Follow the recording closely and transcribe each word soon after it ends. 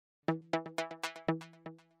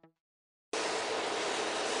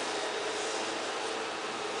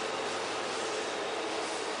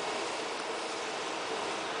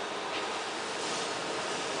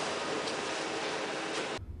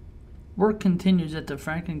Work continues at the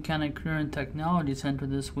Franklin County Career and Technology Center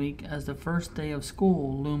this week as the first day of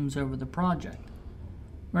school looms over the project.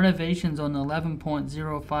 Renovations on the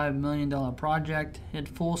 $11.05 million project hit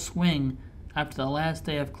full swing after the last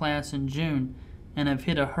day of class in June and have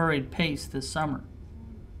hit a hurried pace this summer.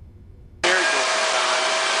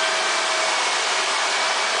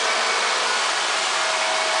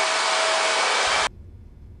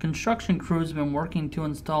 Construction crews have been working to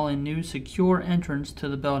install a new secure entrance to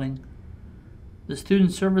the building. The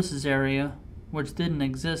student services area, which didn't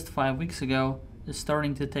exist 5 weeks ago, is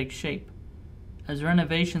starting to take shape. As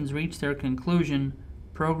renovations reach their conclusion,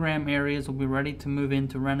 program areas will be ready to move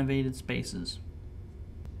into renovated spaces.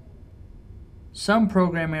 Some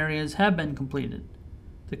program areas have been completed.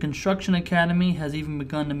 The Construction Academy has even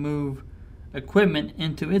begun to move equipment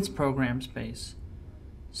into its program space.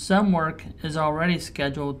 Some work is already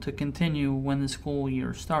scheduled to continue when the school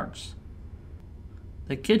year starts.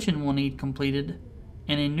 The kitchen will need completed,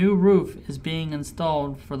 and a new roof is being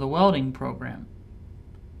installed for the welding program.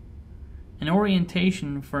 An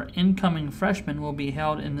orientation for incoming freshmen will be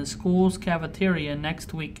held in the school's cafeteria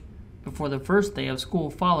next week before the first day of school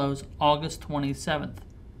follows August 27th.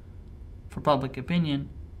 For Public Opinion,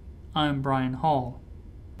 I'm Brian Hall.